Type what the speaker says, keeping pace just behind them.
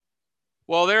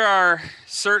Well, there are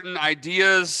certain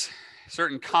ideas,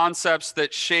 certain concepts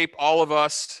that shape all of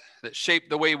us, that shape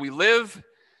the way we live,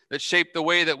 that shape the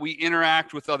way that we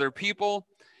interact with other people,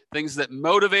 things that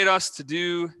motivate us to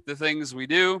do the things we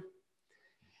do.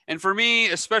 And for me,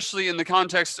 especially in the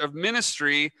context of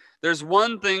ministry, there's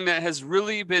one thing that has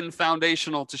really been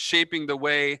foundational to shaping the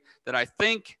way that I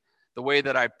think, the way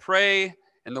that I pray,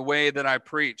 and the way that I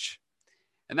preach.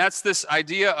 And that's this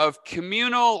idea of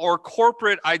communal or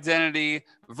corporate identity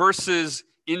versus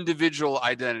individual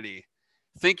identity.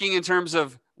 Thinking in terms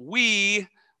of we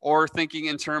or thinking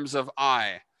in terms of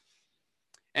I.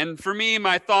 And for me,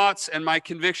 my thoughts and my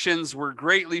convictions were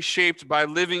greatly shaped by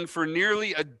living for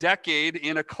nearly a decade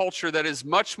in a culture that is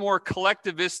much more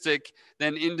collectivistic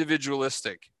than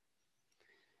individualistic.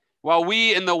 While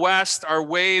we in the West are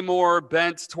way more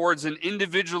bent towards an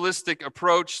individualistic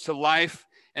approach to life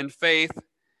and faith,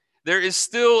 there is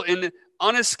still an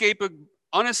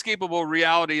unescapable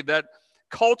reality that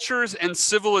cultures and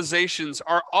civilizations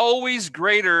are always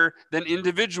greater than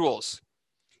individuals.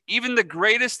 Even the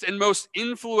greatest and most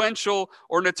influential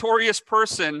or notorious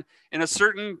person in a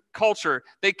certain culture,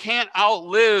 they can't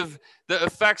outlive the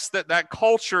effects that that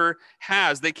culture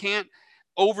has. They can't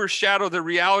overshadow the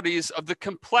realities of the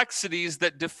complexities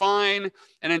that define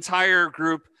an entire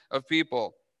group of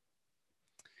people.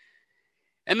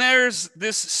 And there's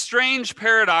this strange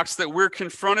paradox that we're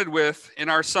confronted with in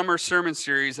our summer sermon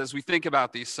series as we think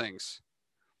about these things.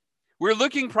 We're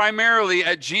looking primarily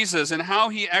at Jesus and how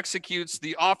he executes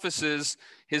the offices,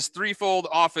 his threefold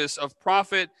office of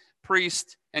prophet,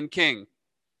 priest, and king.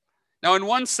 Now, in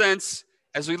one sense,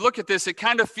 as we look at this, it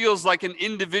kind of feels like an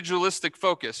individualistic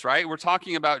focus, right? We're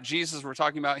talking about Jesus, we're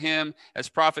talking about him as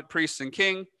prophet, priest, and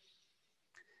king.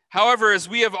 However, as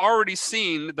we have already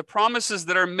seen, the promises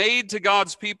that are made to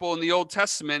God's people in the Old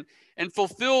Testament and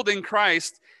fulfilled in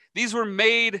Christ, these were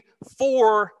made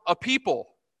for a people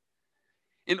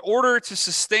in order to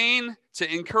sustain, to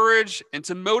encourage, and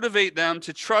to motivate them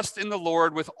to trust in the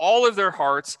Lord with all of their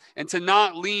hearts and to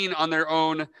not lean on their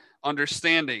own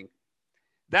understanding.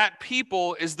 That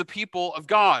people is the people of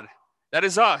God. That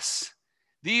is us.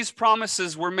 These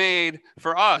promises were made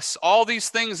for us. All these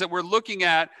things that we're looking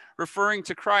at referring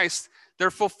to Christ,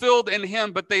 they're fulfilled in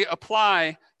him, but they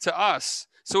apply to us.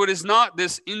 So it is not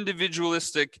this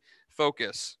individualistic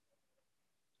focus.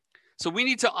 So we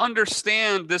need to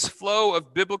understand this flow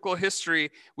of biblical history.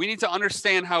 We need to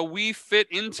understand how we fit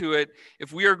into it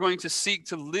if we are going to seek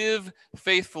to live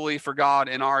faithfully for God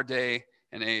in our day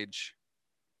and age.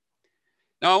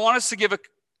 Now, I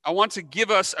want to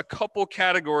give us a couple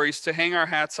categories to hang our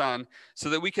hats on so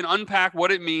that we can unpack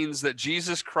what it means that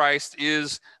Jesus Christ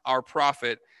is our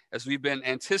prophet as we've been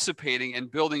anticipating and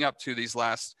building up to these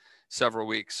last several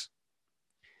weeks.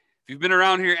 If you've been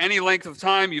around here any length of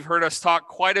time, you've heard us talk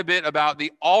quite a bit about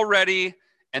the already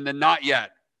and the not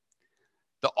yet.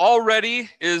 The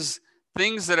already is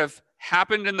things that have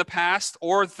happened in the past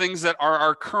or things that are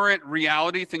our current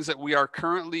reality, things that we are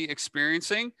currently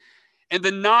experiencing. And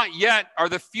the not yet are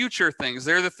the future things.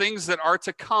 They're the things that are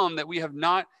to come that we have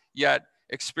not yet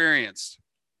experienced.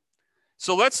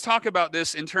 So let's talk about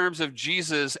this in terms of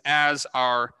Jesus as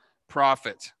our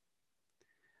prophet.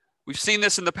 We've seen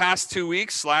this in the past 2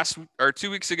 weeks.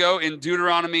 2 weeks ago in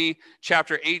Deuteronomy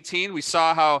chapter 18, we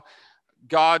saw how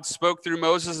God spoke through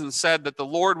Moses and said that the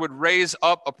Lord would raise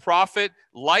up a prophet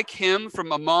like him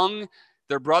from among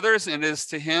their brothers, and it is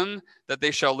to him that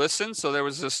they shall listen. So there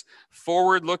was this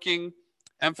forward-looking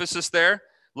emphasis there.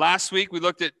 Last week, we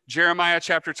looked at Jeremiah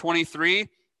chapter 23,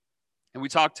 and we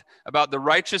talked about the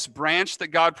righteous branch that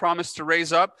God promised to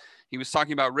raise up. He was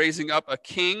talking about raising up a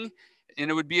king, and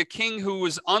it would be a king who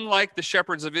was unlike the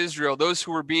shepherds of Israel, those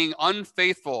who were being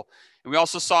unfaithful. And we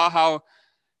also saw how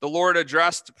the Lord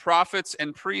addressed prophets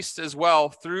and priests as well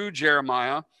through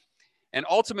Jeremiah. And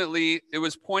ultimately, it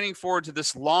was pointing forward to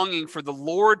this longing for the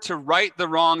Lord to right the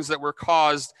wrongs that were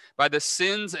caused by the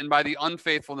sins and by the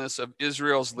unfaithfulness of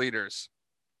Israel's leaders.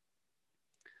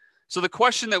 So the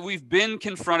question that we've been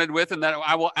confronted with and that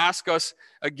I will ask us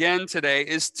again today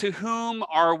is, to whom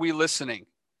are we listening?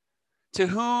 To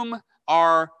whom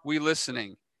are we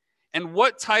listening? And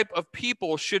what type of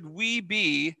people should we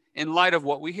be in light of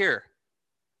what we hear?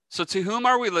 So to whom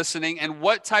are we listening, and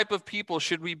what type of people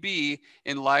should we be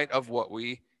in light of what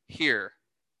we hear?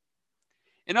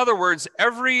 In other words,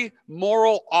 every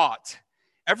moral ought,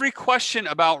 every question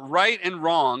about right and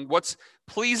wrong, what's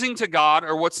pleasing to God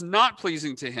or what's not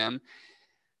pleasing to him,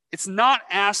 it's not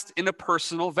asked in a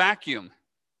personal vacuum.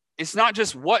 It's not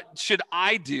just what should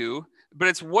I do, but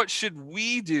it's what should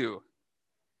we do?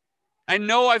 I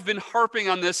know I've been harping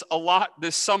on this a lot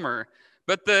this summer,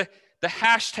 but the the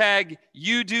hashtag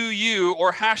you do you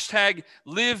or hashtag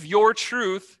live your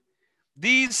truth,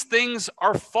 these things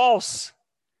are false.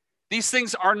 These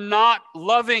things are not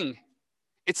loving.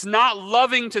 It's not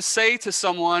loving to say to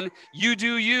someone, you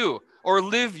do you, or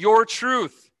live your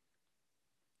truth.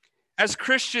 As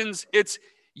Christians, it's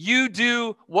you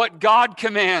do what God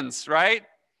commands, right?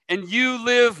 And you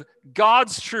live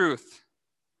God's truth.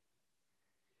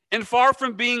 And far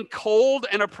from being cold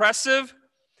and oppressive,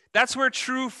 that's where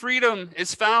true freedom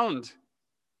is found.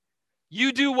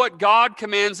 You do what God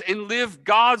commands and live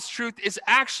God's truth is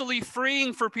actually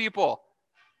freeing for people.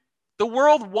 The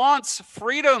world wants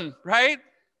freedom, right?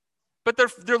 But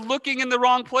they're looking in the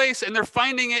wrong place, and they're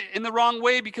finding it in the wrong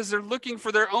way because they're looking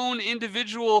for their own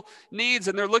individual needs,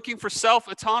 and they're looking for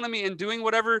self-autonomy and doing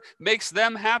whatever makes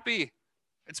them happy.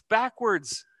 It's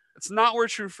backwards. It's not where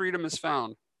true freedom is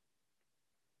found.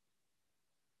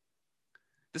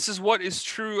 This is what is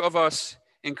true of us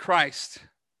in Christ.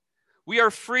 We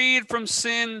are freed from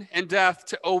sin and death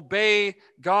to obey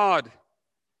God,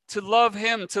 to love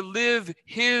him, to live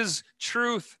his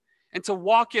truth, and to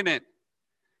walk in it,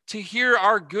 to hear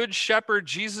our good shepherd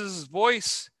Jesus'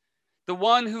 voice, the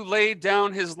one who laid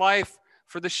down his life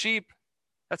for the sheep.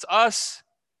 That's us.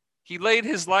 He laid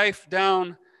his life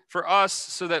down for us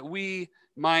so that we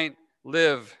might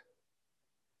live.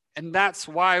 And that's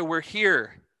why we're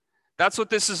here. That's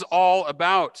what this is all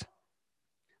about.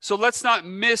 So let's not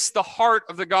miss the heart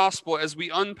of the gospel as we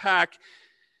unpack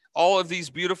all of these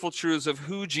beautiful truths of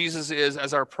who Jesus is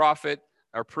as our prophet,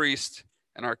 our priest,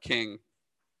 and our king.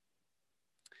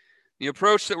 The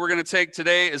approach that we're going to take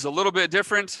today is a little bit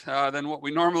different than what we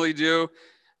normally do.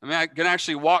 I'm going to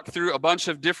actually walk through a bunch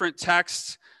of different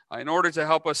texts in order to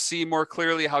help us see more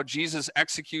clearly how Jesus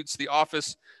executes the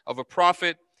office of a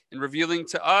prophet in revealing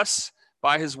to us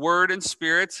by his word and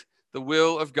spirit the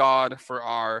will of God for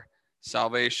our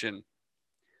salvation.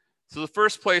 So the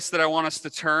first place that I want us to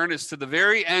turn is to the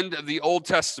very end of the Old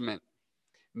Testament,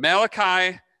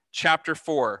 Malachi chapter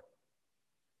 4.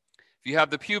 If you have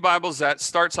the Pew Bibles, that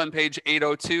starts on page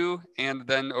 802 and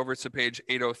then over to page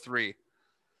 803.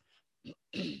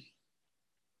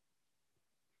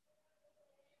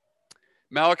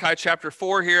 Malachi chapter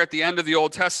 4 here at the end of the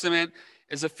Old Testament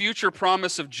is a future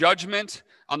promise of judgment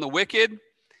on the wicked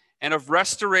and of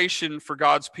restoration for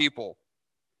God's people.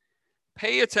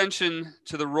 Pay attention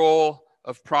to the role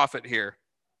of prophet here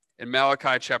in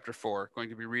Malachi chapter 4. Going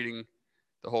to be reading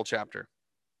the whole chapter.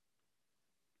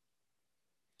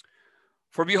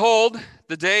 For behold,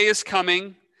 the day is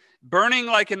coming, burning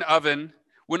like an oven,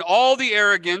 when all the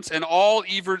arrogant and all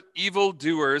evil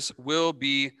doers will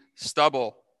be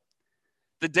stubble.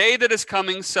 The day that is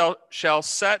coming shall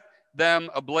set them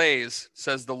ablaze,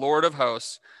 says the Lord of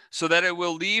hosts, so that it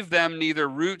will leave them neither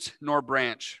root nor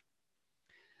branch.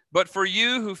 But for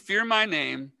you who fear my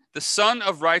name, the Son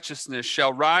of Righteousness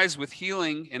shall rise with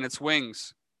healing in its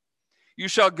wings. You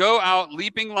shall go out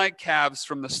leaping like calves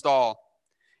from the stall,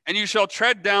 and you shall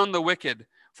tread down the wicked,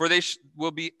 for they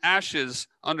will be ashes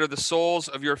under the soles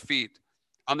of your feet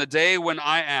on the day when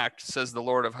I act, says the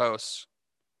Lord of hosts.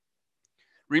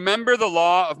 Remember the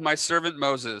law of my servant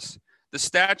Moses, the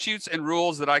statutes and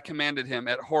rules that I commanded him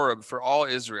at Horeb for all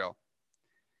Israel.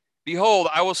 Behold,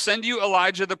 I will send you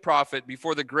Elijah the prophet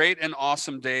before the great and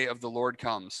awesome day of the Lord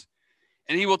comes.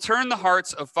 And he will turn the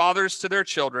hearts of fathers to their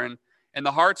children and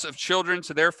the hearts of children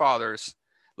to their fathers,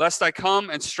 lest I come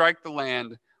and strike the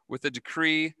land with a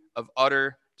decree of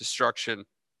utter destruction.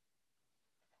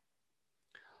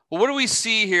 Well, what do we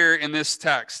see here in this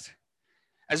text?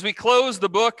 As we close the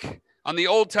book on the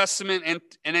Old Testament and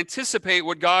anticipate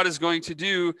what God is going to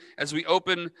do as we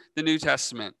open the New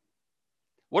Testament,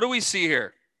 what do we see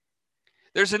here?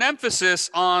 There's an emphasis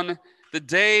on the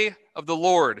day of the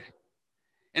Lord.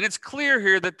 And it's clear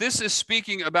here that this is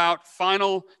speaking about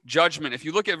final judgment. If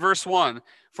you look at verse 1,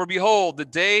 for behold, the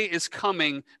day is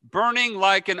coming, burning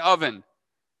like an oven.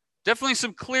 Definitely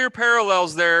some clear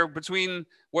parallels there between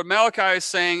what Malachi is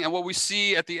saying and what we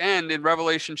see at the end in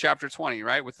Revelation chapter 20,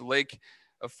 right, with the lake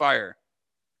of fire.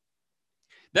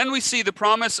 Then we see the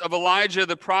promise of Elijah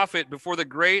the prophet before the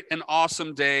great and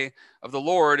awesome day of the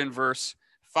Lord in verse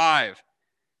 5.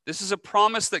 This is a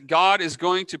promise that God is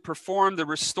going to perform the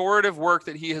restorative work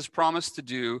that he has promised to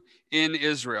do in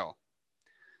Israel.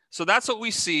 So that's what we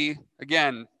see.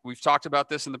 Again, we've talked about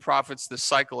this in the prophets, this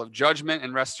cycle of judgment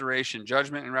and restoration,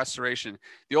 judgment and restoration.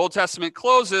 The Old Testament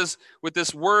closes with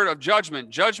this word of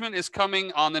judgment. Judgment is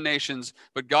coming on the nations,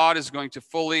 but God is going to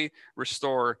fully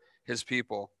restore his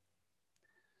people.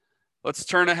 Let's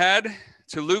turn ahead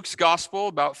to Luke's gospel,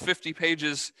 about 50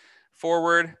 pages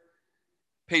forward.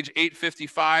 Page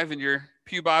 855 in your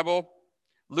Pew Bible,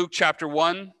 Luke chapter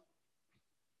 1.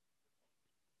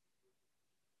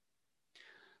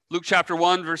 Luke chapter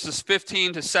 1, verses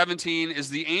 15 to 17 is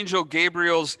the angel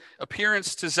Gabriel's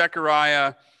appearance to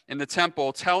Zechariah in the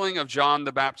temple, telling of John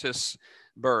the Baptist's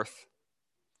birth.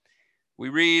 We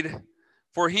read,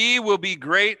 "For he will be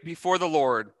great before the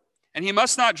Lord, and he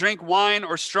must not drink wine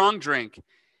or strong drink,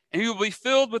 and he will be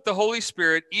filled with the Holy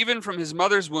Spirit even from his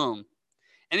mother's womb.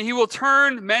 And he will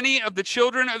turn many of the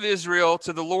children of Israel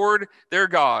to the Lord their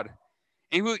God.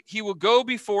 And he will go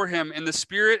before him in the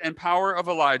spirit and power of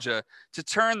Elijah to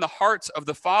turn the hearts of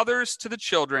the fathers to the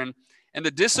children and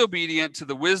the disobedient to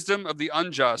the wisdom of the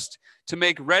unjust, to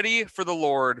make ready for the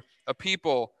Lord a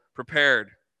people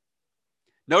prepared."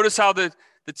 Notice how the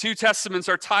two testaments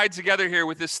are tied together here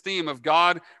with this theme of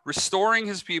God restoring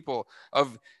his people,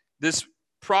 of this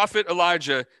prophet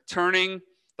Elijah turning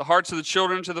the hearts of the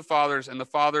children to the fathers and the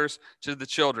fathers to the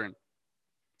children.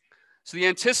 So the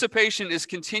anticipation is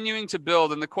continuing to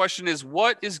build, and the question is,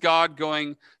 what is God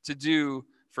going to do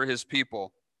for his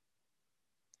people?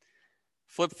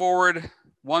 Flip forward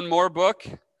one more book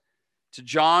to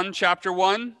John chapter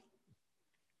 1.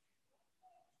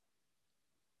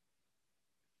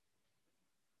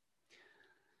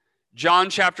 John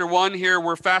chapter 1 here,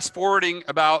 we're fast forwarding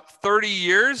about 30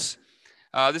 years.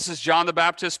 This is John the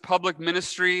Baptist's public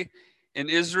ministry in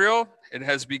Israel. It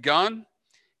has begun.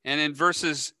 And in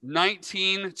verses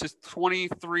 19 to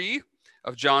 23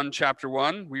 of John chapter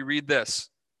 1, we read this.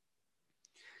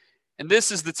 "And this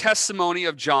is the testimony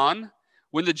of John,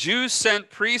 when the Jews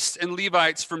sent priests and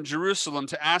Levites from Jerusalem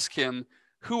to ask him,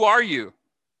 'Who are you?'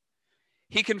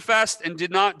 He confessed and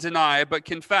did not deny, but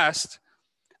confessed,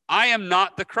 'I am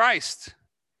not the Christ.'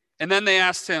 And then they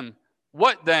asked him,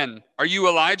 'What then? Are you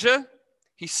Elijah?'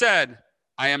 He said,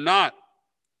 'I am not.'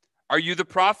 'Are you the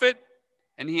prophet?'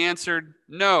 And he answered,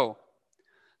 'No.'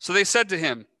 So they said to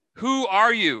him, 'Who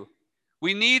are you?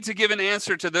 We need to give an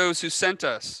answer to those who sent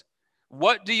us.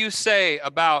 What do you say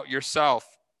about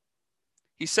yourself?'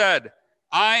 He said,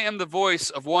 'I am the voice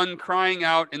of one crying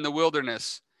out in the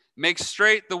wilderness, make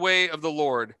straight the way of the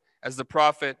Lord, as the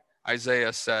prophet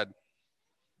Isaiah said.'"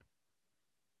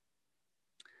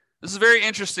 This is very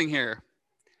interesting here.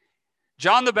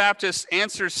 John the Baptist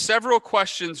answers several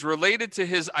questions related to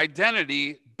his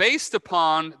identity based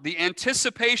upon the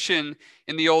anticipation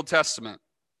in the Old Testament.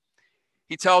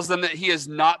 He tells them that he is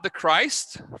not the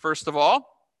Christ, first of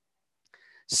all.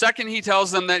 Second, he tells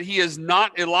them that he is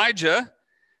not Elijah.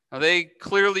 Now, they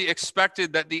clearly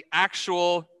expected that the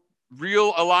actual,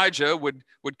 real Elijah would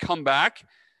come back.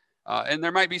 And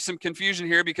there might be some confusion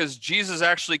here because Jesus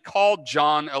actually called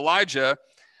John Elijah,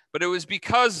 but it was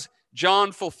because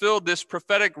John fulfilled this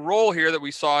prophetic role here that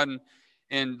we saw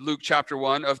in Luke chapter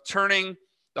 1 of turning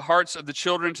the hearts of the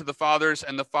children to the fathers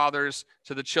and the fathers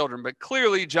to the children. But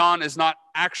clearly, John is not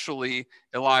actually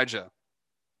Elijah.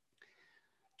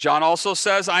 John also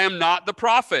says, "I am not the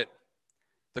prophet."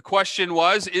 The question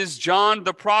was, is John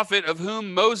the prophet of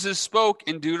whom Moses spoke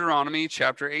in Deuteronomy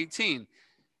chapter 18?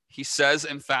 He says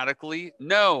emphatically,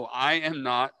 "No, I am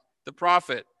not the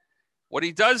prophet." What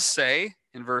he does say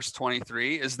in verse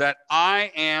 23 is that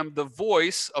 "I am the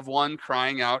voice of one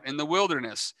crying out in the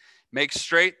wilderness, make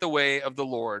straight the way of the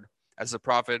Lord," as the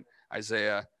prophet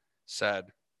Isaiah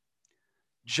said.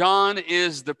 John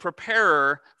is the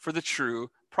preparer for the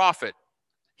true prophet.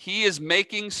 He is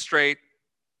making straight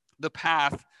the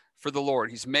path for the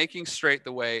Lord. He's making straight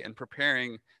the way and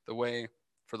preparing the way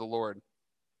for the Lord.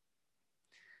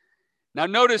 Now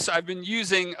notice I've been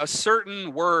using a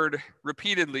certain word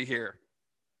repeatedly here.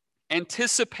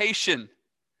 Anticipation.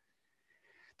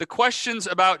 The questions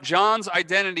about John's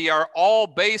identity are all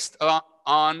based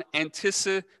on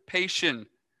anticipation,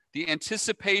 the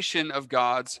anticipation of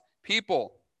God's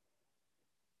people.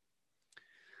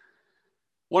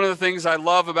 One of the things I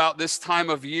love about this time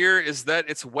of year is that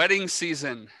it's wedding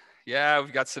season. Yeah,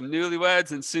 we've got some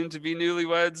newlyweds and soon-to-be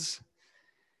newlyweds.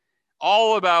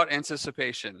 All about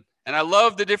anticipation. And I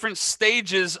love the different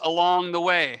stages along the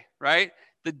way, right?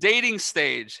 The dating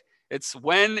stage. It's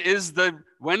when is the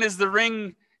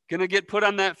ring going to get put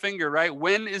on that finger, right?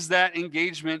 When is that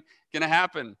engagement going to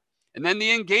happen? And then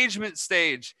the engagement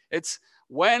stage. It's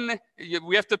when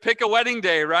we have to pick a wedding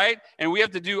day, right? And we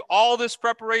have to do all this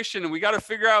preparation, and we got to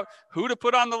figure out who to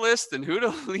put on the list and who to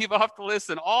leave off the list,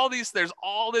 and there's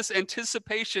all this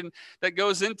anticipation that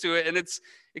goes into it, and it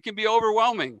can be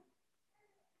overwhelming.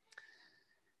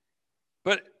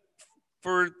 But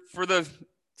for the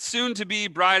soon-to-be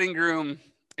bride and groom,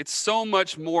 it's so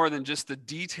much more than just the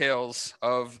details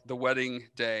of the wedding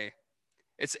day.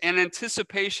 It's an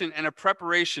anticipation and a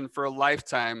preparation for a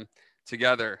lifetime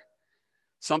together.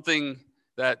 Something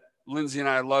that Lindsay and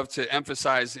I love to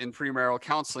emphasize in premarital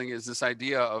counseling is this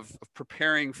idea of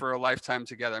preparing for a lifetime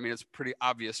together. I mean, it's pretty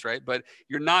obvious, right? But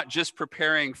you're not just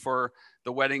preparing for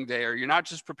the wedding day, or you're not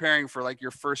just preparing for like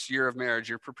your first year of marriage.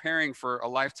 You're preparing for a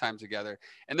lifetime together.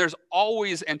 And there's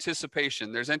always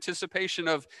anticipation. There's anticipation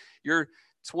of your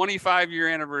 25-year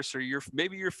anniversary,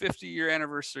 maybe your 50-year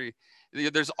anniversary.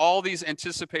 There's all these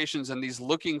anticipations and these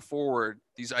looking forward,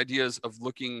 these ideas of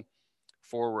looking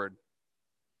forward.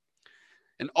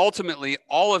 And ultimately,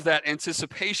 all of that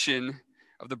anticipation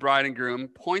of the bride and groom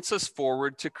points us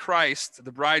forward to Christ,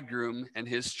 the bridegroom, and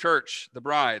his church, the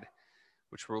bride,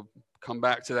 which we'll come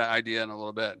back to that idea in a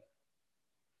little bit.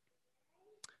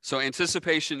 So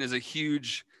anticipation is a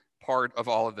huge part of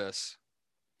all of this.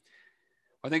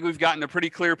 I think we've gotten a pretty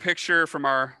clear picture from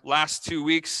our last 2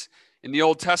 weeks in the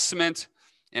Old Testament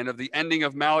and of the ending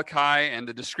of Malachi and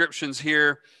the descriptions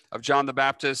here of John the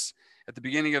Baptist. At the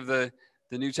beginning of the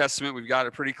New Testament, we've got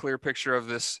a pretty clear picture of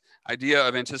this idea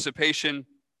of anticipation.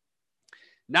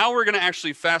 Now we're going to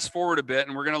actually fast forward a bit,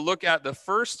 and we're going to look at the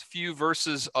first few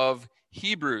verses of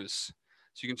Hebrews.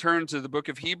 So you can turn to the book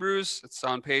of Hebrews. It's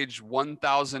on page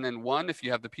 1001 if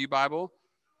you have the P Bible.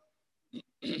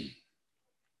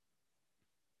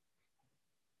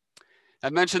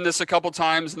 I've mentioned this a couple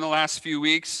times in the last few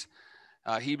weeks.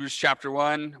 Hebrews chapter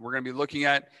 1. We're going to be looking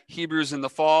at Hebrews in the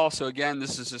fall. So again,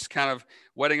 this is just kind of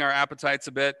whetting our appetites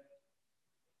a bit.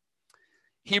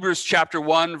 Hebrews chapter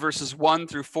 1, verses 1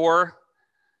 through 4.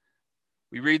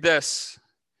 We read this.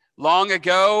 Long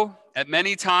ago, at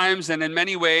many times and in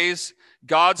many ways,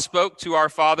 God spoke to our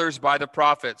fathers by the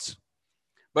prophets.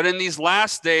 But in these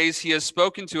last days, he has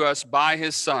spoken to us by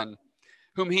his Son,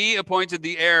 whom he appointed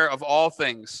the heir of all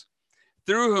things,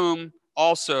 through whom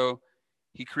also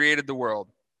he created the world.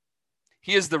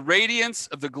 He is the radiance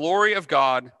of the glory of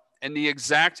God and the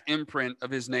exact imprint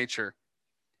of his nature.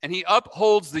 And he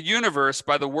upholds the universe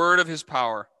by the word of his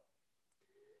power.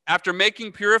 After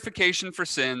making purification for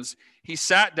sins, he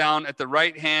sat down at the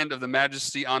right hand of the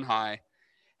Majesty on high,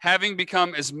 having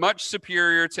become as much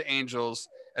superior to angels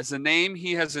as the name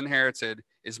he has inherited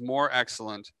is more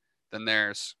excellent than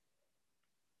theirs.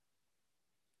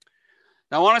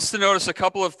 Now, I want us to notice a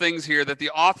couple of things here that the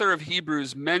author of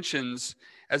Hebrews mentions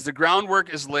as the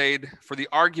groundwork is laid for the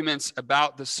arguments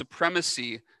about the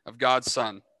supremacy of God's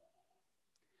Son.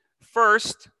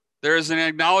 First, there is an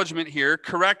acknowledgement here,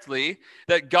 correctly,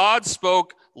 that God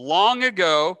spoke long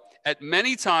ago at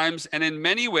many times and in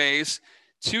many ways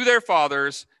to their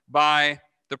fathers by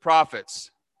the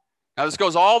prophets. Now, this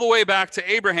goes all the way back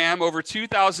to Abraham over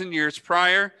 2,000 years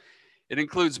prior. It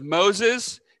includes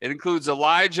Moses. It includes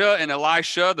Elijah and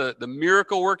Elisha, the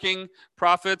miracle-working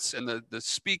prophets and the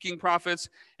speaking prophets.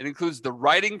 It includes the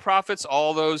writing prophets,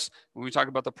 all those, when we talk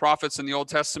about the prophets in the Old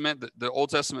Testament, the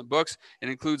Old Testament books, it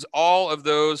includes all of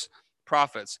those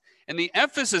prophets. And the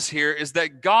emphasis here is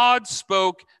that God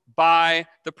spoke by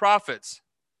the prophets.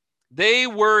 They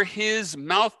were his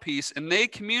mouthpiece, and they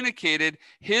communicated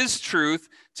his truth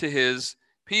to his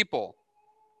people.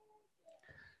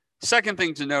 Second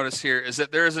thing to notice here is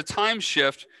that there is a time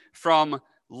shift from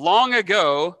long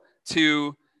ago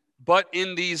to but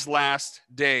in these last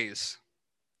days.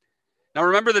 Now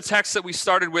remember the text that we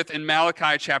started with in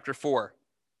Malachi chapter 4.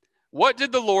 What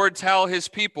did the Lord tell his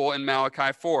people in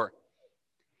Malachi 4?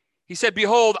 He said,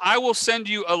 "Behold, I will send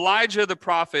you Elijah the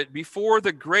prophet before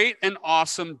the great and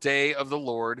awesome day of the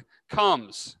Lord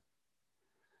comes."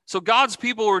 So God's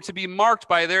people were to be marked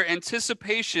by their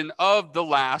anticipation of the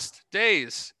last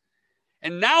days.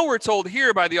 And now we're told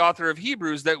here by the author of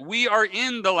Hebrews that we are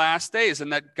in the last days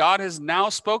and that God has now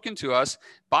spoken to us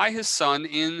by his Son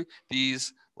in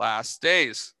these last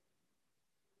days.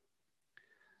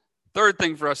 Third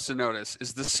thing for us to notice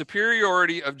is the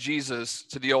superiority of Jesus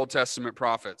to the Old Testament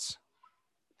prophets.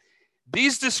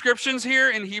 These descriptions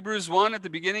here in Hebrews 1 at the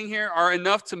beginning here are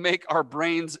enough to make our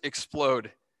brains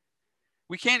explode.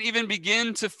 We can't even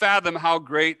begin to fathom how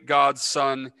great God's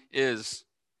Son is.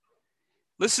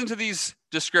 Listen to these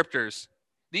descriptors.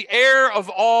 The heir of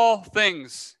all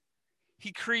things.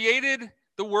 He created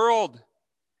the world.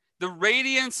 The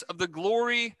radiance of the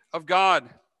glory of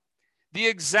God. The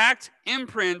exact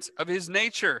imprint of his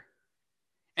nature.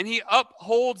 And he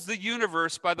upholds the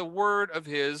universe by the word of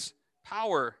his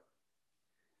power.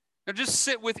 Now just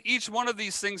sit with each one of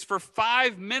these things for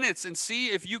 5 minutes and see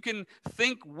if you can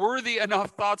think worthy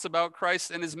enough thoughts about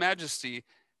Christ and his majesty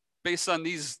based on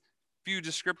these few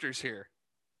descriptors here.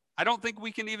 I don't think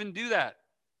we can even do that.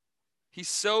 He's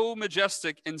so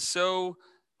majestic and so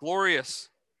glorious.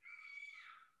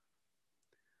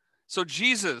 So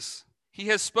Jesus, he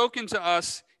has spoken to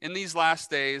us in these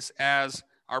last days as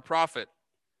our prophet.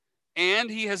 and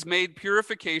he has made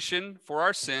purification for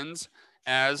our sins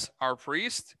as our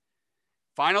priest.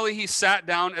 Finally, he sat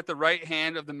down at the right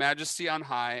hand of the Majesty on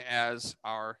high as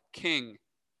our King.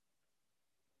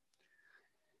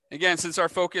 Again, since our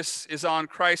focus is on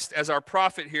Christ as our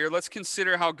prophet here, let's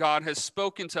consider how God has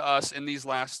spoken to us in these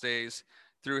last days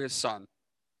through his Son.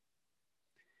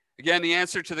 Again, the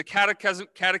answer to the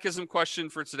catechism question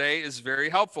for today is very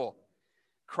helpful.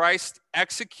 Christ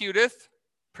executeth,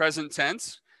 present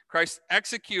tense, Christ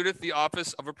executeth the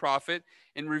office of a prophet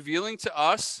in revealing to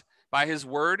us by his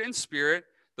word and spirit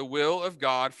the will of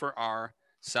God for our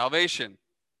salvation.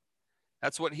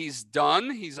 That's what he's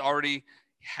done. He's already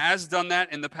has done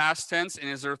that in the past tense in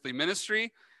his earthly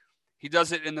ministry. He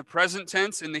does it in the present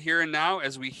tense, in the here and now,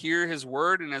 as we hear his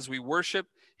word and as we worship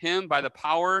him by the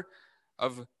power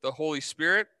of the Holy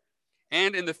Spirit.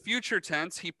 And in the future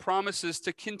tense, he promises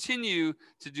to continue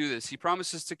to do this. He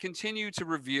promises to continue to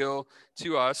reveal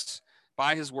to us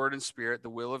by his word and spirit the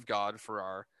will of God for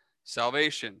our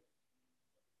salvation.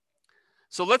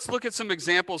 So let's look at some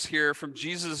examples here from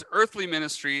Jesus' earthly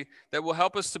ministry that will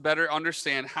help us to better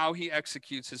understand how he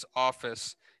executes his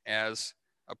office as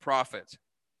a prophet.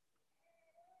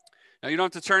 Now, you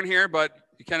don't have to turn here, but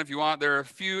you can if you want. There are a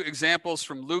few examples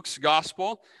from Luke's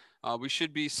gospel. We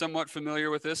should be somewhat familiar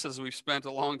with this as we've spent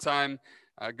a long time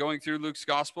going through Luke's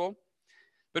gospel.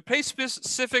 But pay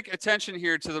specific attention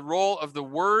here to the role of the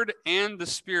Word and the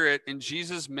Spirit in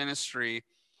Jesus' ministry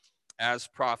as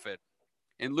prophet.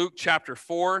 In Luke chapter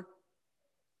 4,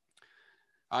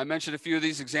 I mentioned a few of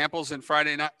these examples on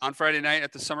Friday night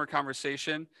at the summer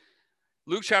conversation.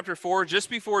 Luke chapter 4, just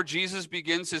before Jesus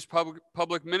begins his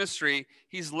public ministry,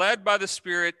 he's led by the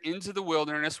Spirit into the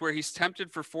wilderness where he's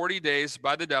tempted for 40 days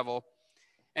by the devil.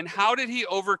 And how did he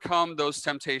overcome those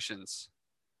temptations?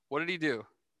 What did he do?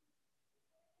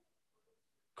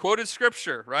 Quoted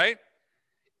scripture, right?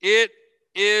 It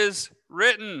is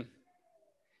written.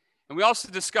 And we also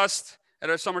discussed at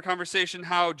our summer conversation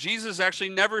how Jesus actually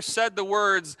never said the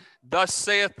words, "Thus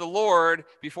saith the Lord,"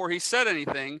 before he said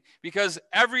anything, because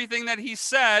everything that he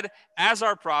said as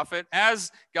our prophet,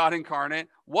 as God incarnate,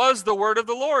 was the word of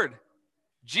the Lord.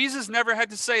 Jesus never had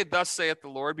to say, "Thus saith the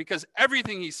Lord," because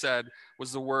everything he said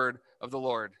was the word of the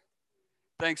Lord.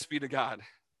 Thanks be to God.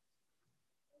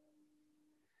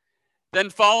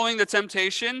 Then following the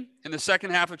temptation in the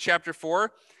second half of chapter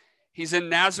 4, he's in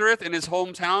Nazareth in his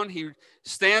hometown. He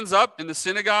stands up in the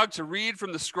synagogue to read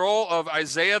from the scroll of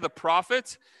Isaiah the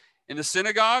prophet in the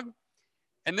synagogue.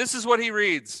 And this is what he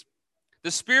reads.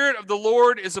 "The Spirit of the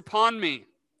Lord is upon me,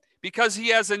 because he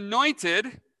has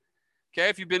anointed," okay,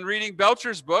 if you've been reading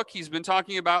Belcher's book, he's been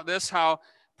talking about this, how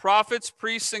prophets,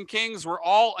 priests, and kings were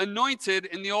all anointed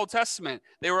in the Old Testament.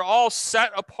 They were all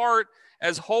set apart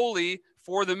as holy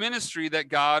for the ministry that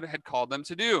God had called them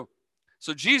to do.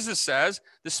 So Jesus says,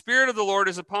 "The Spirit of the Lord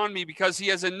is upon me because he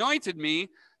has anointed me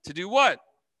to do what?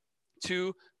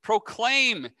 To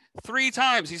proclaim." 3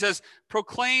 times. He says,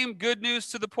 proclaim good news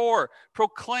to the poor,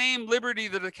 proclaim liberty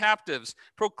to the captives,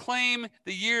 proclaim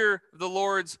the year of the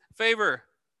Lord's favor.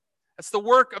 That's the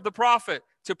work of the prophet,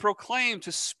 to proclaim,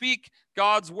 to speak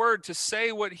God's word, to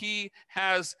say what he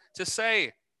has to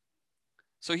say.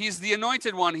 So he's the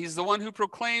anointed one. He's the one who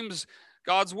proclaims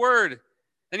God's word.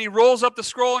 Then he rolls up the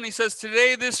scroll and he says,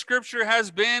 "Today this scripture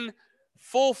has been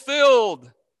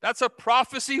fulfilled." That's a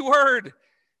prophecy word.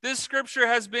 This scripture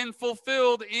has been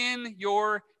fulfilled in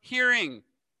your hearing.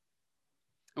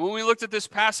 And when we looked at this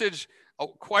passage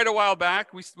quite a while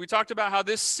back, we talked about how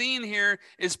this scene here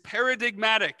is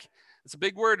paradigmatic. It's a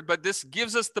big word, but this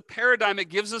gives us the paradigm. It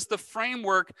gives us the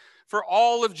framework for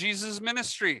all of Jesus'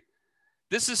 ministry.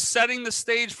 This is setting the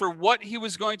stage for what he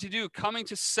was going to do, coming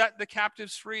to set the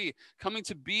captives free, coming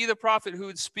to be the prophet who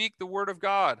would speak the word of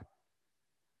God.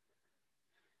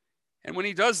 And when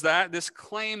he does that, this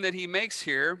claim that he makes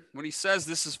here, when he says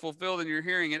this is fulfilled in your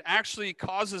hearing, it actually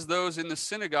causes those in the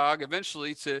synagogue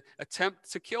eventually to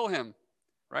attempt to kill him,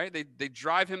 right? They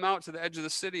drive him out to the edge of the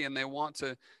city and they want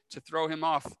to throw him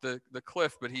off the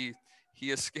cliff, but he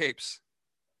escapes.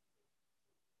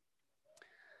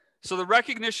 So the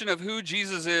recognition of who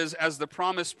Jesus is as the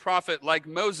promised prophet, like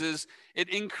Moses, it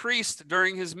increased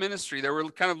during his ministry. There were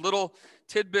kind of little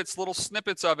tidbits, little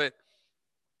snippets of it.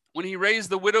 When he raised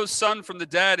the widow's son from the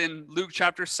dead in Luke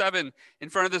chapter 7, in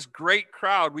front of this great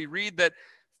crowd, we read that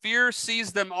fear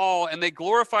seized them all, and they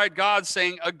glorified God,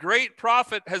 saying, "A great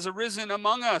prophet has arisen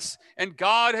among us, and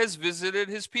God has visited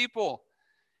his people."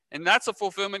 And that's a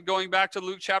fulfillment going back to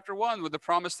Luke chapter 1 with the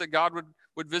promise that God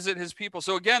would visit his people.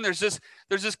 So again, there's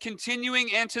this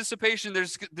continuing anticipation.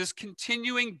 There's this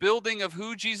continuing building of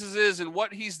who Jesus is and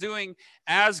what he's doing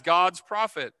as God's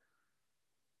prophet.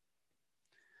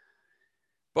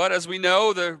 But as we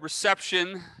know, the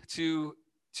reception to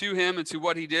him and to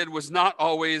what he did was not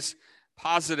always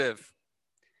positive.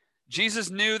 Jesus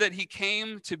knew that he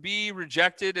came to be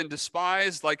rejected and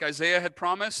despised like Isaiah had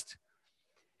promised.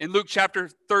 In Luke chapter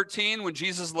 13, when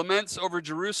Jesus laments over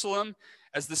Jerusalem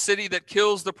as the city that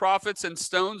kills the prophets and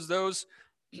stones those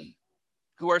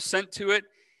who are sent to it,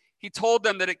 he told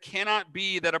them that it cannot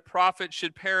be that a prophet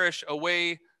should perish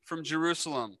away from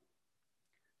Jerusalem.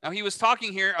 Now, he was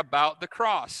talking here about the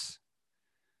cross.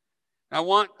 I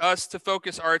want us to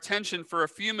focus our attention for a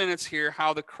few minutes here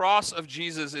how the cross of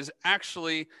Jesus is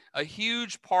actually a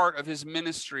huge part of his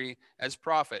ministry as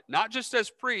prophet. Not just as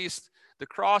priest, the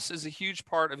cross is a huge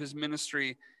part of his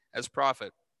ministry as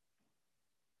prophet.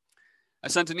 I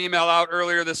sent an email out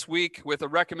earlier this week with a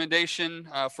recommendation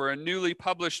for a newly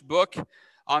published book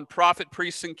on prophet,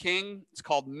 priest, and king. It's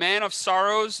called Man of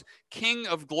Sorrows, King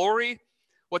of Glory: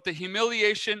 What the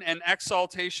Humiliation and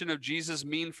Exaltation of Jesus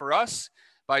Mean for Us,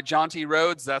 by John T.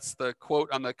 Rhodes. That's the quote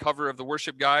on the cover of the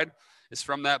worship guide, is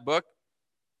from that book.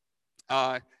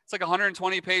 It's like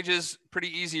 120 pages, pretty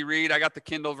easy read. I got the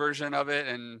Kindle version of it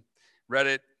and read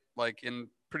it like in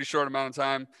pretty short amount of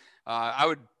time. I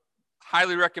would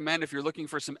highly recommend, if you're looking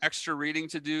for some extra reading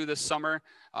to do this summer,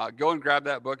 go and grab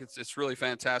that book. It's really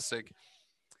fantastic.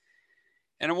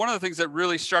 And one of the things that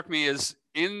really struck me is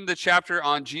in the chapter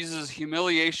on Jesus'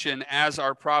 humiliation as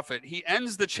our prophet, he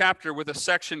ends the chapter with a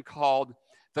section called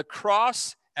The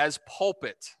Cross as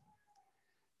Pulpit.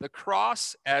 The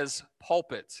cross as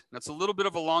pulpit. That's a little bit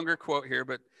of a longer quote here,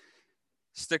 but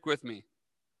stick with me.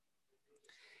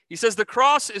 He says, the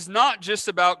cross is not just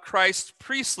about Christ's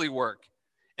priestly work.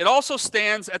 It also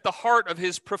stands at the heart of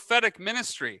his prophetic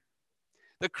ministry.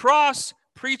 The cross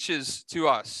preaches to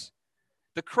us.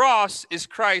 The cross is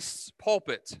Christ's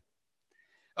pulpit.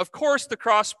 Of course, the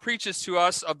cross preaches to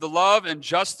us of the love and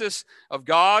justice of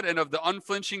God and of the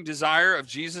unflinching desire of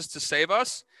Jesus to save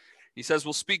us. He says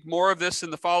we'll speak more of this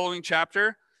in the following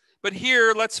chapter. But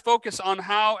here, let's focus on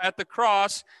how at the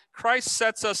cross, Christ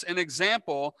sets us an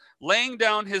example, laying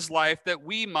down his life that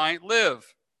we might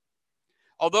live.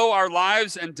 Although our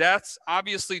lives and deaths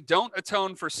obviously don't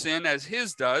atone for sin as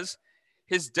his does,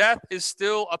 his death is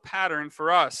still a pattern for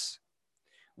us.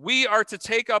 We are to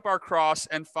take up our cross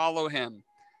and follow him,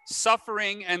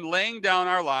 suffering and laying down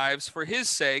our lives for his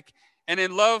sake and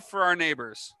in love for our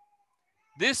neighbors.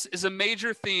 This is a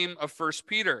major theme of 1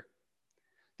 Peter.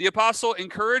 The apostle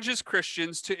encourages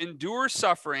Christians to endure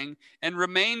suffering and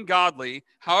remain godly,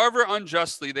 however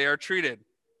unjustly they are treated.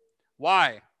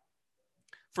 Why?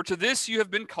 For to this you have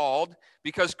been called,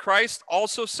 because Christ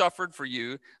also suffered for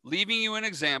you, leaving you an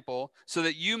example so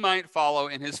that you might follow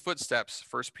in his footsteps.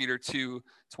 1 Peter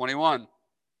 2:21.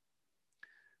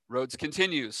 Rhodes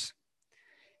continues.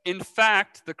 In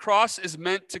fact, the cross is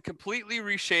meant to completely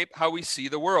reshape how we see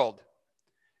the world.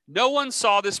 No one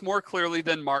saw this more clearly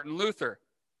than Martin Luther.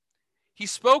 He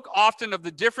spoke often of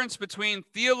the difference between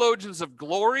theologians of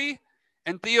glory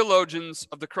and theologians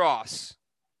of the cross.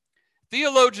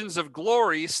 Theologians of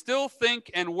glory still think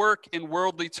and work in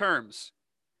worldly terms.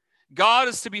 God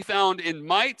is to be found in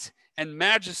might and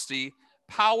majesty,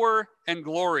 power and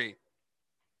glory.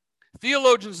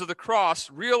 Theologians of the cross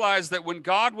realize that when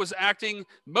God was acting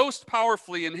most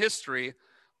powerfully in history,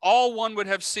 all one would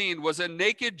have seen was a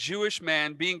naked Jewish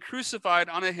man being crucified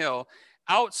on a hill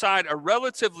outside a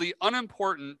relatively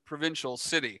unimportant provincial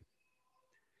city.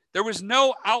 There was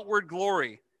no outward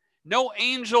glory, no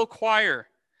angel choir,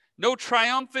 no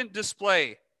triumphant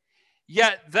display.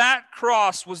 Yet that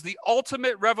cross was the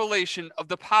ultimate revelation of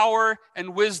the power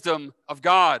and wisdom of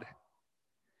God.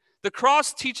 The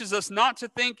cross teaches us not to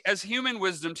think as human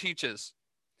wisdom teaches.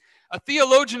 A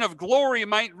theologian of glory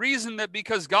might reason that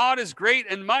because God is great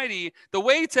and mighty, the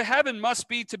way to heaven must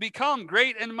be to become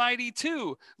great and mighty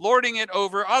too, lording it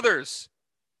over others.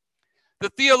 The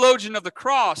theologian of the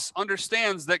cross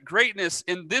understands that greatness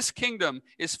in this kingdom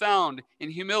is found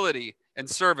in humility and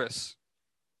service.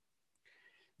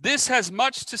 This has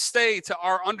much to say to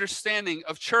our understanding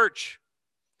of church.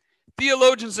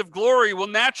 Theologians of glory will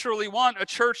naturally want a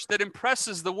church that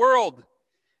impresses the world.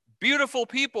 Beautiful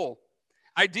people,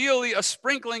 ideally a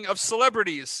sprinkling of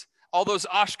celebrities, all those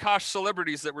Oshkosh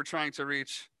celebrities that we're trying to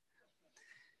reach.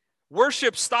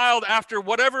 Worship styled after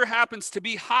whatever happens to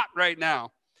be hot right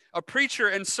now. A preacher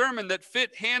and sermon that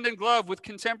fit hand in glove with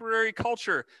contemporary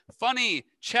culture. Funny,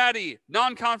 chatty,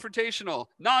 non-confrontational,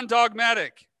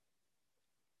 non-dogmatic.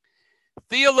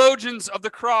 Theologians of the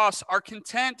cross are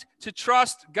content to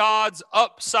trust God's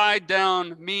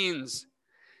upside-down means.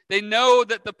 They know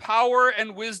that the power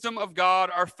and wisdom of God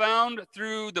are found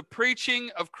through the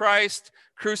preaching of Christ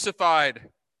crucified.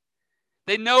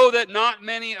 They know that not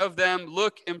many of them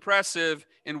look impressive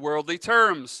in worldly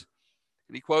terms.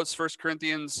 And he quotes 1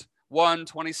 Corinthians 1,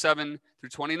 27 through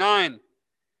 29.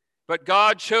 But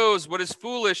God chose what is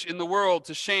foolish in the world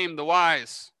to shame the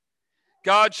wise.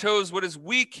 God chose what is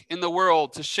weak in the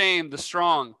world to shame the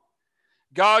strong.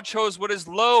 God chose what is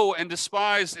low and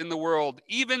despised in the world,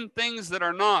 even things that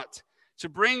are not, to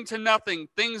bring to nothing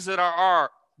things that are,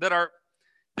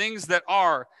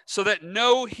 so that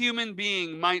no human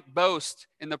being might boast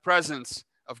in the presence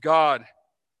of God.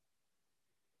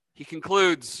 He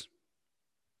concludes,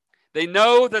 they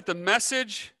know that the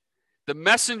message, the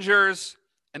messengers,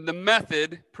 and the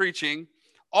method, preaching,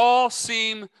 all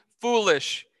seem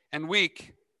foolish and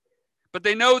weak. But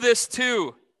they know this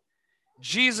too.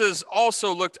 Jesus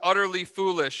also looked utterly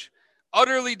foolish,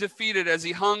 utterly defeated as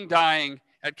he hung dying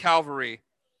at Calvary.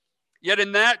 Yet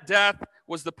in that death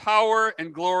was the power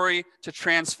and glory to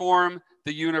transform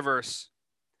the universe.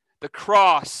 The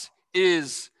cross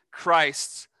is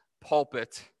Christ's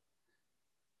pulpit.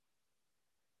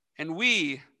 And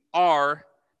we are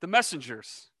the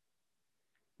messengers.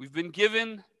 We've been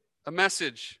given a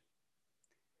message.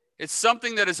 It's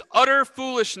something that is utter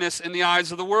foolishness in the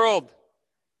eyes of the world.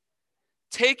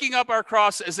 Taking up our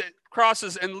crosses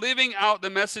and living out the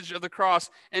message of the cross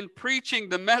and preaching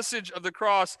the message of the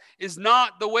cross is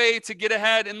not the way to get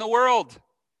ahead in the world.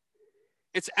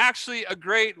 It's actually a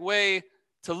great way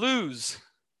to lose.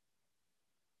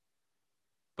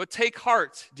 But take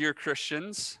heart, dear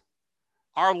Christians.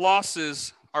 Our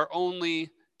losses are only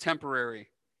temporary.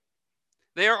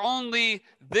 They are only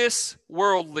this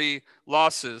worldly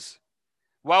losses,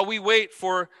 while we wait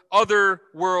for other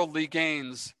worldly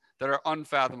gains that are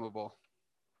unfathomable.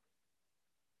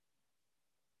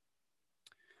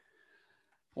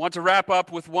 I want to wrap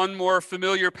up with one more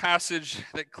familiar passage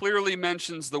that clearly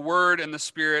mentions the Word and the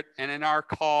Spirit and in our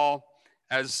call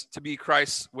as to be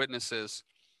Christ's witnesses.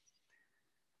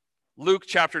 Luke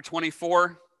chapter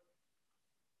 24,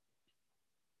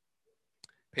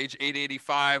 page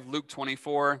 885, Luke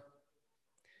 24.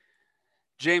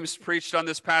 James preached on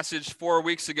this passage 4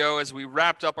 weeks ago as we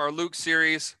wrapped up our Luke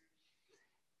series.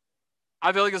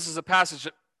 I feel like this is a passage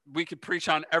that we could preach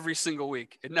on every single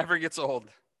week. It never gets old.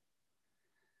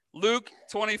 Luke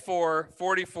 24,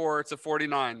 44 to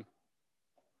 49.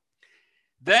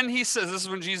 Then he says, this is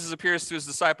when Jesus appears to his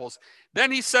disciples.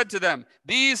 Then he said to them,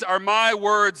 "These are my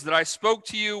words that I spoke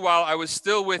to you while I was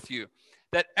still with you,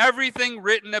 that everything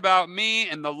written about me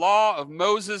in the law of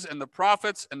Moses and the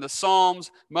prophets and the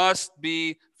Psalms must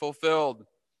be fulfilled."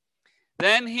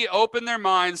 Then he opened their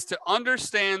minds to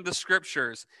understand the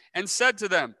scriptures and said to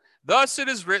them, "Thus it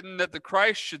is written that the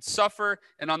Christ should suffer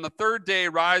and on the third day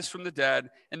rise from the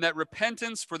dead, and that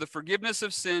repentance for the forgiveness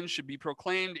of sins should be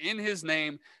proclaimed in his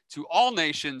name to all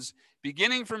nations,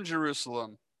 beginning from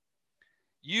Jerusalem.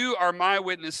 You are my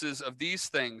witnesses of these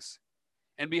things.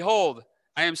 And behold,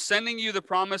 I am sending the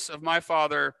promise of my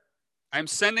Father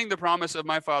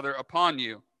upon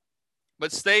you.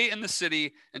 But stay in the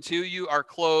city until you are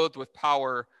clothed with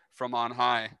power from on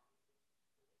high."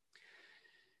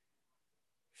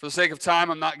 For the sake of time,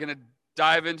 I'm not going to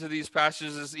dive into these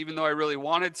passages, even though I really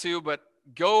wanted to, but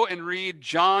go and read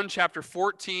John chapter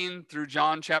 14 through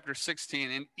John chapter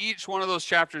 16. In each one of those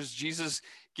chapters, Jesus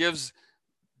gives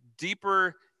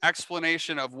deeper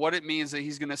explanation of what it means that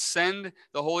he's going to send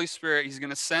the Holy Spirit, he's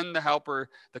going to send the Helper,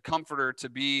 the Comforter, to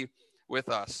be with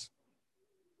us.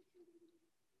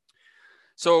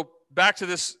 So back to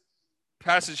this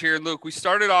passage here in Luke. We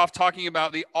started off talking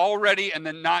about the already and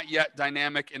the not yet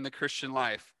dynamic in the Christian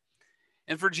life.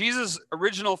 And for Jesus'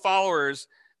 original followers,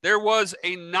 there was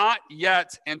a not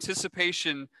yet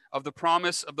anticipation of the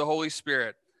promise of the Holy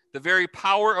Spirit, the very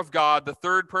power of God, the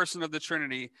third person of the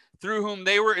Trinity, through whom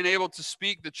they were enabled to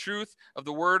speak the truth of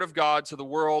the Word of God to the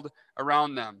world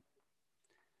around them.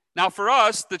 Now for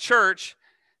us, the church,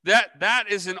 that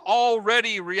is an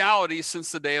already reality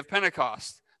since the day of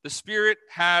Pentecost. The Spirit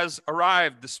has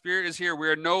arrived. The Spirit is here. We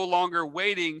are no longer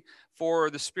waiting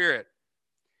for the Spirit.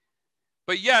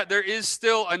 But yet, there is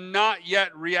still a not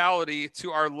yet reality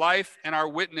to our life and our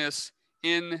witness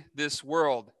in this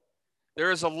world. There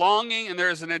is a longing and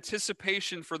there is an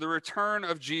anticipation for the return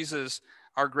of Jesus,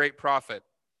 our great prophet.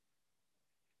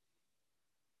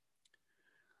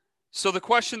 So the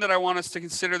question that I want us to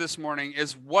consider this morning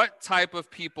is, what type of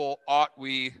people ought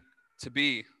we to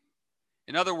be?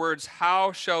 In other words,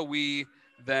 how shall we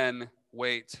then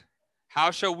wait?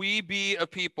 How shall we be a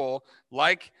people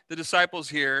like the disciples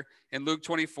here in Luke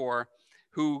 24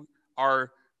 who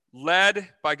are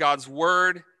led by God's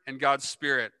word and God's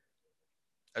Spirit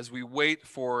as we wait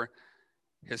for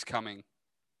his coming?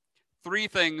 three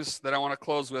things that I want to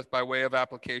close with by way of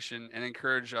application and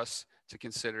encourage us to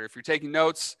consider. If you're taking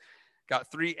notes,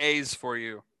 got 3 A's for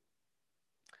you.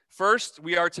 First,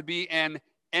 we are to be an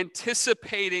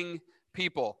anticipating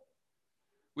people.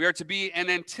 We are to be an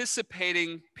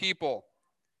anticipating people.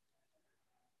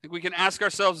 I think we can ask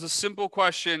ourselves the simple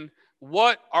question,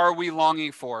 what are we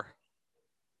longing for?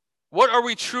 What are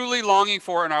we truly longing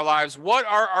for in our lives? What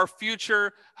are our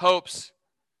future hopes?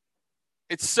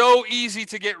 It's so easy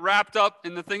to get wrapped up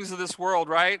in the things of this world,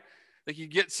 right? Like you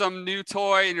get some new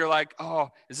toy and you're like, oh,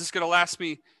 is this going to last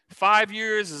me 5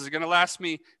 years? Is it going to last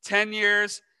me 10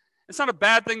 years? It's not a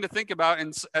bad thing to think about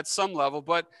at some level,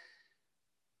 but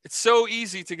it's so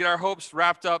easy to get our hopes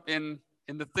wrapped up in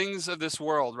the things of this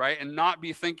world, right? And not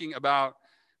be thinking about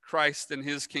Christ and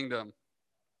his kingdom.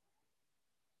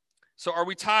 So are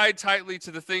we tied tightly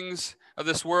to the things of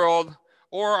this world?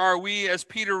 Or are we, as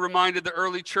Peter reminded the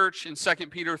early church in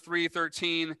 2 Peter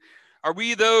 3:13, are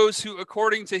we those who,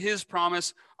 according to his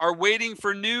promise, are waiting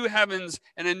for new heavens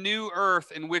and a new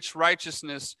earth in which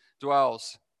righteousness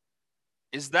dwells?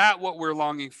 Is that what we're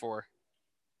longing for?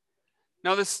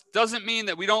 Now, this doesn't mean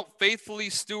that we don't faithfully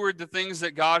steward the things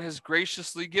that God has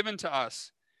graciously given to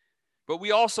us, but we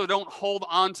also don't hold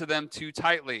on to them too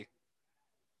tightly.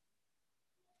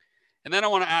 And then I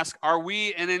want to ask, are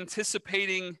we an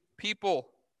anticipating people?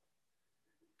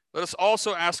 Let us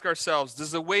also ask ourselves,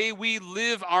 does the way we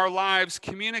live our lives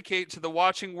communicate to the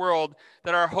watching world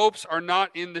that our hopes are not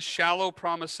in the shallow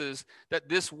promises that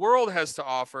this world has to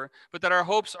offer, but that our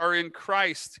hopes are in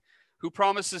Christ, who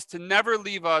promises to never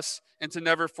leave us and to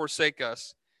never forsake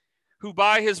us, who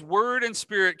by his word and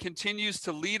spirit continues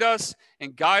to lead us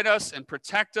and guide us and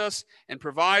protect us and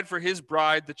provide for his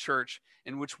bride, the church,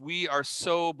 in which we are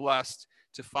so blessed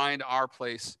to find our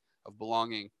place of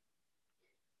belonging.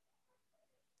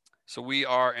 So we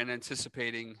are an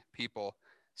anticipating people.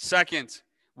 Second,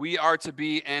 we are to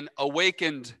be an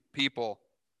awakened people.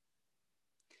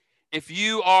 If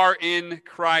you are in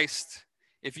Christ,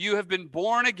 if you have been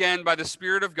born again by the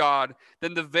Spirit of God,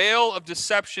 then the veil of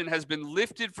deception has been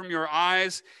lifted from your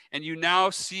eyes, and you now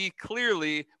see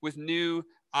clearly with new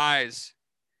eyes.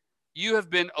 You have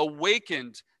been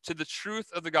awakened to the truth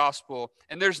of the gospel,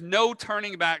 and there's no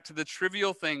turning back to the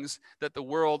trivial things that the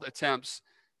world attempts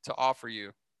to offer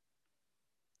you.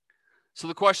 So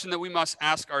the question that we must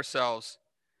ask ourselves,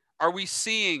 are we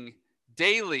seeing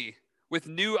daily with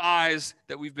new eyes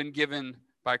that we've been given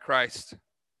by Christ?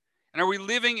 And are we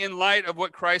living in light of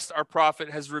what Christ, our prophet,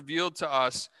 has revealed to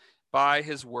us by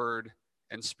his word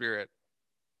and spirit?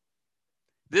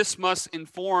 This must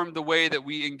inform the way that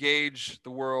we engage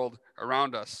the world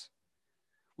around us.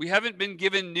 We haven't been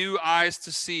given new eyes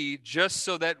to see just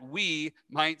so that we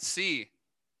might see.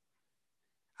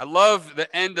 I love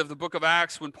the end of the book of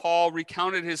Acts when Paul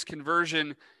recounted his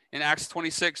conversion in Acts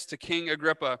 26 to King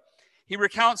Agrippa. He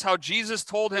recounts how Jesus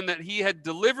told him that he had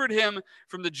delivered him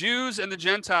from the Jews and the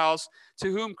Gentiles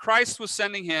to whom Christ was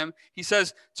sending him. He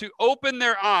says, to open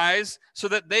their eyes so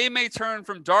that they may turn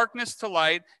from darkness to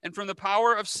light and from the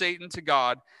power of Satan to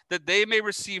God, that they may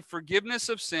receive forgiveness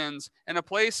of sins and a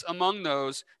place among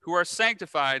those who are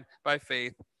sanctified by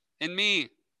faith in me.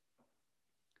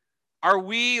 Are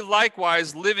we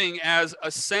likewise living as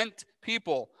a sent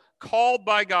people, called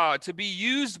by God, to be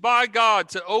used by God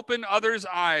to open others'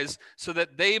 eyes so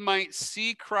that they might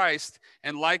see Christ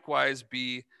and likewise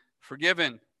be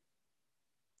forgiven?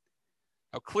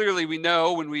 Now, clearly we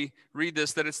know when we read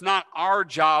this that it's not our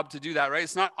job to do that, right?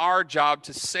 It's not our job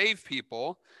to save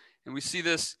people. And we see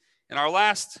this in our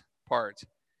last part.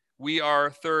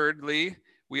 Thirdly,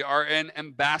 we are an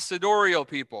ambassadorial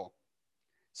people.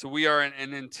 So we are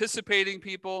an anticipating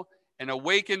people, an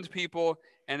awakened people,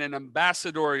 and an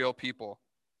ambassadorial people.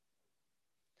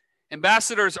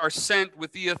 Ambassadors are sent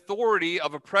with the authority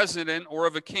of a president or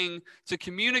of a king to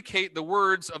communicate the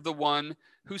words of the one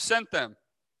who sent them.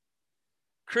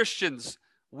 Christians,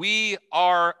 we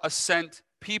are a sent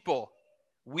people.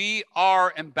 We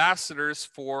are ambassadors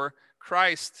for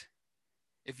Christ.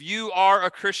 If you are a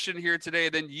Christian here today,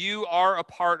 then you are a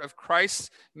part of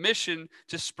Christ's mission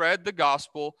to spread the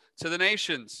gospel to the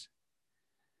nations.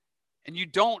 And you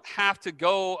don't have to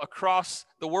go across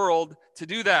the world to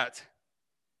do that.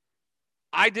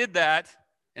 I did that,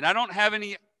 and I don't have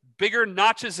any bigger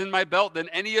notches in my belt than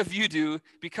any of you do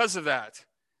because of that.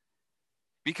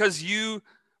 Because you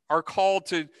are called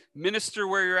to minister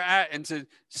where you're at and to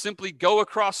simply go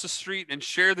across the street and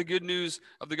share the good news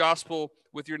of the gospel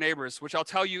with your neighbors, which I'll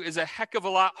tell you is a heck of a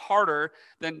lot harder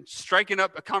than striking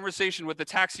up a conversation with a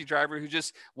taxi driver who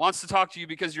just wants to talk to you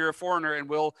because you're a foreigner and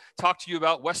will talk to you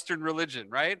about Western religion,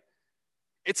 right?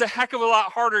 It's a heck of a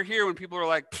lot harder here when people are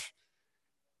like,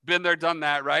 Been there, done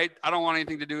that, right? I don't want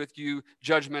anything to do with you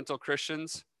judgmental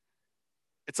Christians.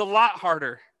 It's a lot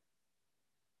harder.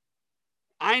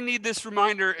 I need this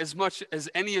reminder as much as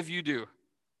any of you do.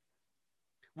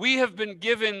 We have been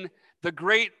given the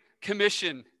Great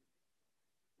Commission.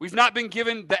 We've not been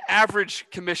given the average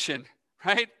commission,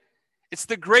 right? It's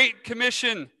the Great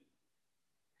Commission.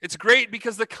 It's great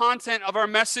because the content of our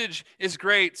message is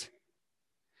great.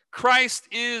 Christ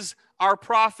is our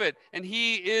prophet, and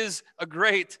he is a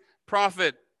great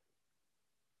prophet.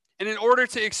 And in order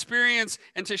to experience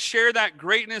and to share that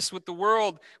greatness with the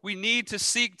world, we need to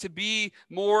seek to be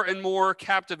more and more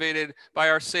captivated by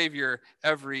our Savior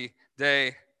every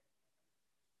day.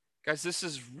 Guys, this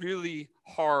is really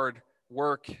hard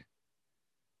work,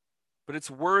 but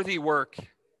it's worthy work.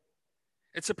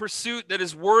 It's a pursuit that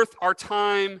is worth our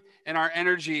time and our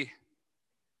energy,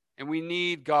 and we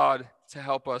need God to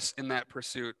help us in that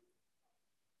pursuit.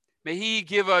 May he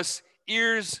give us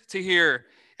ears to hear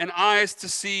and eyes to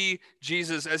see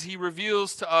Jesus as he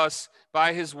reveals to us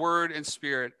by his word and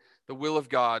spirit the will of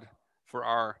God for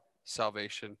our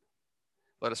salvation.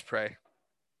 Let us pray.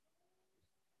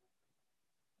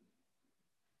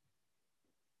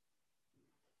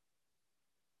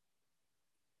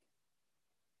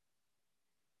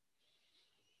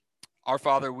 Our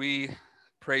Father, we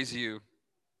praise you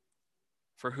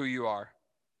for who you are.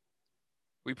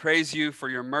 We praise you for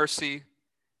your mercy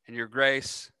and your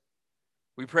grace.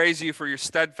 We praise you for your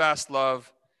steadfast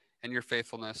love and your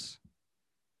faithfulness.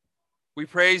 We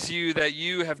praise you that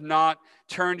you have not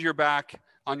turned your back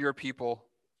on your people.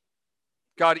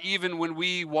 God, even when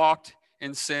we walked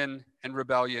in sin and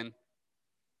rebellion,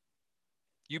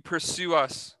 you pursue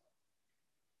us.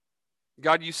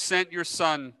 God, you sent your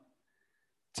Son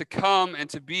to come and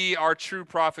to be our true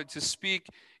prophet, to speak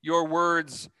your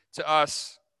words to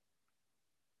us,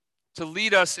 to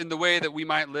lead us in the way that we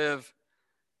might live,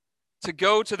 to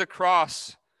go to the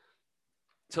cross,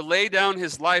 to lay down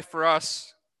his life for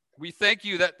us. We thank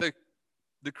you that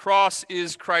the cross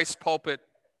is Christ's pulpit,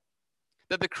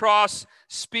 that the cross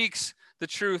speaks the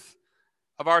truth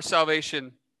of our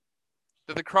salvation,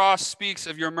 that the cross speaks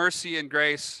of your mercy and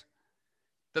grace,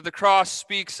 that the cross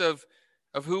speaks of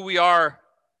who we are,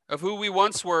 of who we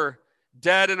once were,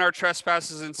 dead in our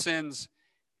trespasses and sins,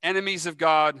 enemies of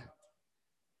God,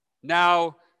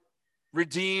 now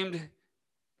redeemed,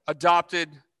 adopted,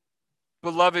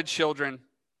 beloved children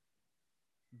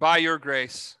by your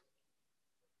grace.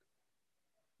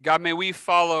 God, may we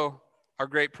follow our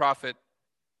great prophet.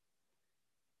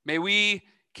 May we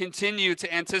continue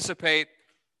to anticipate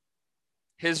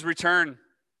his return.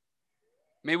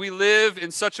 May we live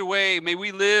in such a way, may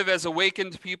we live as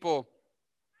awakened people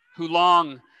who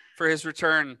long for his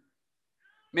return.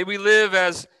 May we live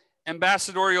as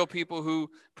ambassadorial people who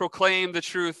proclaim the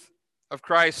truth of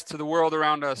Christ to the world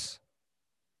around us.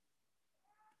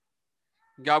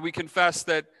 God, we confess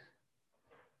that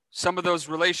some of those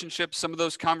relationships, some of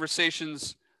those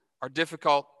conversations are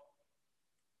difficult.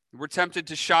 We're tempted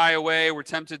to shy away. We're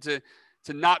tempted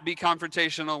to not be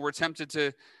confrontational. We're tempted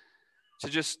to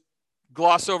just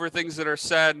gloss over things that are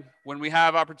said when we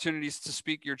have opportunities to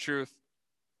speak your truth.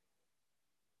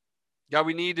 God,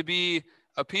 we need to be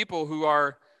a people who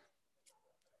are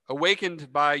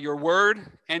awakened by your word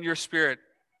and your spirit.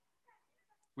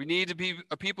 We need to be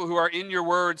a people who are in your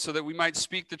word so that we might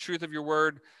speak the truth of your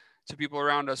word to people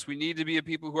around us. We need to be a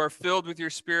people who are filled with your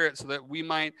spirit so that we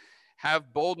might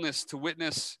have boldness to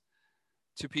witness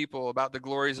to people about the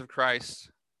glories of Christ.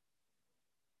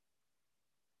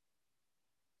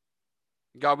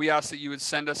 God, we ask that you would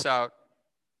send us out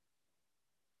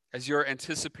as your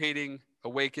anticipating,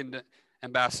 awakened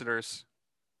ambassadors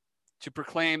to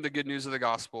proclaim the good news of the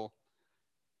gospel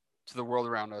to the world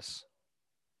around us.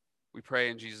 We pray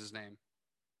in Jesus' name.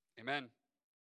 Amen.